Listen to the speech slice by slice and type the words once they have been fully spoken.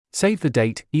Save the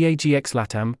date,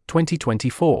 EAGxLATAM,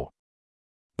 2024.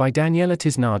 By Daniela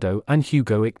Tiznado and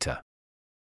Hugo Ikta.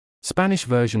 Spanish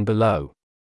version below.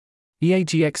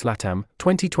 EAGxLATAM,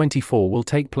 2024 will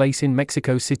take place in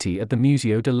Mexico City at the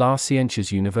Museo de las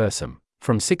Ciencias Universum,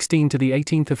 from 16 to the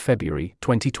 18th of February,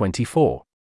 2024.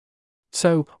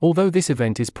 So, although this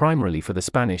event is primarily for the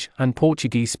Spanish and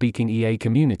Portuguese-speaking EA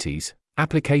communities,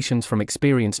 applications from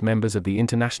experienced members of the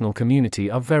international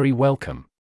community are very welcome.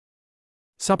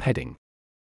 Subheading.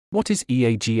 What is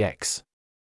EAGx?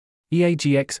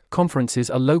 EAGx conferences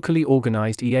are locally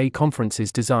organized EA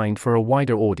conferences designed for a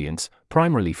wider audience,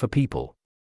 primarily for people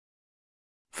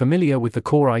familiar with the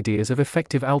core ideas of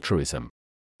effective altruism,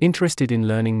 interested in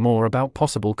learning more about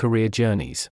possible career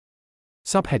journeys.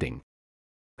 Subheading.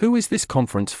 Who is this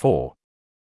conference for?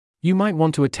 You might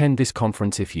want to attend this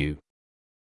conference if you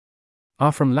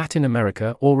are from Latin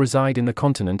America or reside in the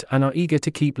continent and are eager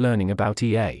to keep learning about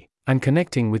EA and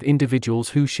connecting with individuals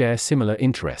who share similar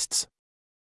interests.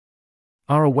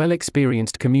 Are a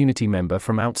well-experienced community member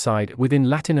from outside within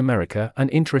Latin America and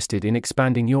interested in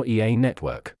expanding your EA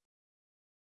network.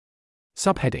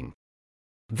 Subheading.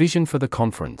 Vision for the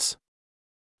conference.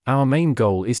 Our main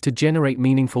goal is to generate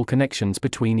meaningful connections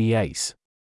between EAs.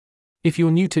 If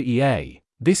you're new to EA,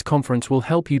 this conference will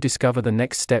help you discover the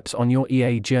next steps on your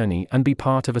EA journey and be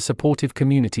part of a supportive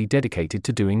community dedicated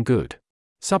to doing good.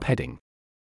 Subheading.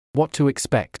 What to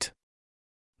expect.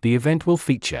 The event will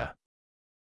feature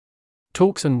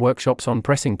talks and workshops on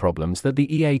pressing problems that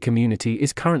the EA community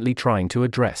is currently trying to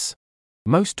address.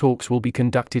 Most talks will be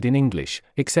conducted in English,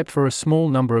 except for a small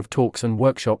number of talks and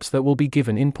workshops that will be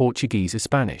given in Portuguese or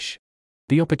Spanish.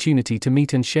 The opportunity to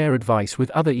meet and share advice with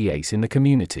other EAs in the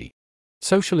community.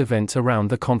 Social events around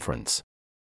the conference.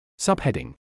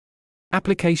 Subheading.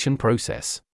 Application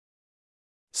process.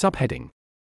 Subheading.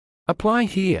 Apply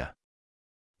here.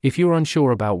 If you're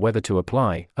unsure about whether to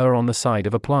apply, err on the side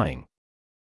of applying.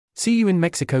 See you in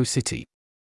Mexico City.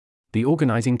 The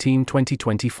Organizing Team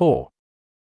 2024.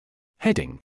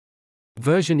 Heading.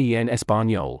 Version en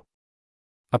Español.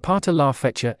 Aparta la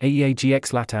fecha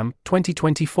EAGxLATAM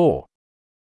 2024.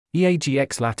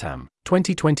 EAGxLATAM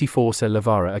 2024 se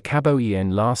llevará a cabo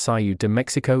en la Ciudad de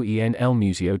México y en el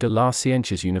Museo de las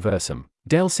Ciencias Universum,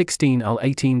 del 16 al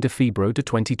 18 de febrero de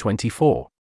 2024.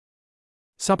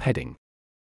 Subheading.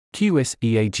 QS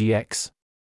EAGx.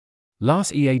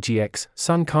 Las EAGx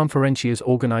son conferencias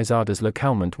organizadas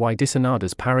localmente y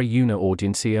diseñadas para una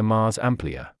audiencia más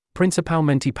amplia,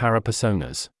 principalmente para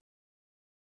personas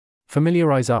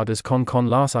familiarizadas con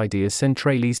las ideas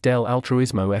centrales del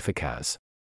altruismo eficaz,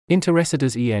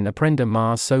 interesadas en aprender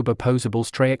más sobre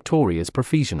posibles trayectorias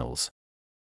profesionales.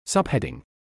 Subheading.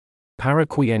 ¿Para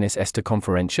quién es esta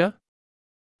conferencia?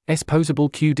 Es posible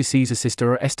que desees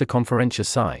asistir a esta conferencia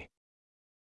si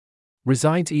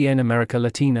resides en América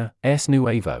Latina, es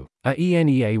nuevo, a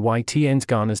ENEA y tienes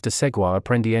ganas de seguir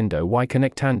aprendiendo y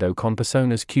conectando con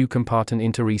personas que comparten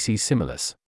intereses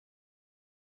similares.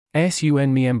 Es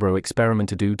un miembro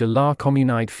experimentado de la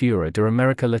comunidad fuera de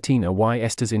América Latina y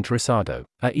estás interesado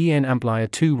en ampliar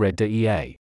tu red de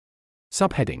EA.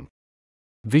 Subheading.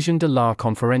 Vision de la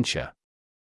conferencia.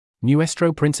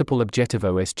 Nuestro principal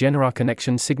objetivo es generar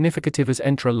conexiones significativas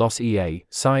entre los EA,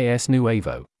 si es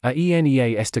nuevo,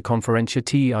 ENEA esta conferencia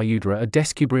te ayudará a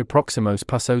descubrir próximos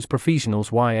pasos profesionales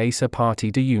y a ser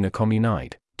parte de una comunidad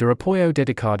de apoyo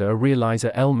dedicada a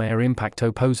realizar el mayor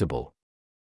impacto posible.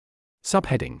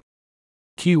 Subheading.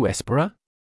 ¿Qué espera?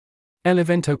 El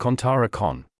evento contará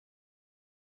con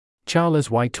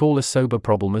charlas y talleres sobre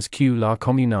problemas que la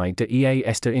comunidad de EA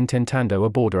está intentando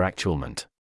abordar actualmente.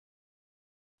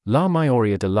 La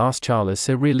mayoría de las charlas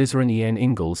se realizarán en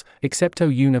inglés, excepto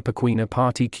una pequeña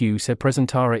parte que se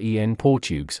presentará en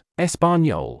portugués,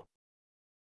 español.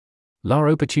 La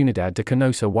oportunidad de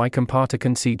conocer y compartir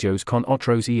consejos con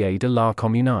otros EA de la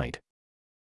comunidad.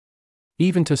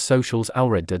 Eventos socials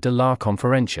alrededor de la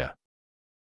conferencia.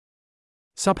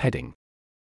 Subheading.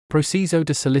 Proceso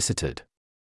de solicitud.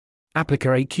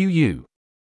 Aplicar AQU.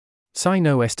 Si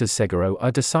no estás seguro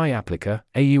de si aplica,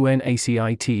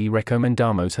 aunacit te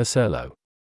recomendamos hacerlo.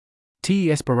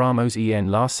 Te esperamos en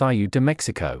la Ciudad de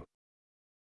Mexico.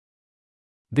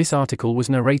 This article was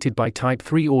narrated by Type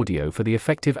 3 Audio for the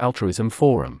Effective Altruism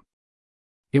Forum.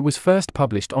 It was first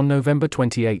published on November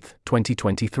 28,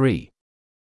 2023.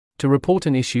 To report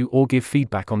an issue or give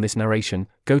feedback on this narration,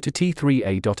 go to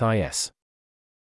t3a.is.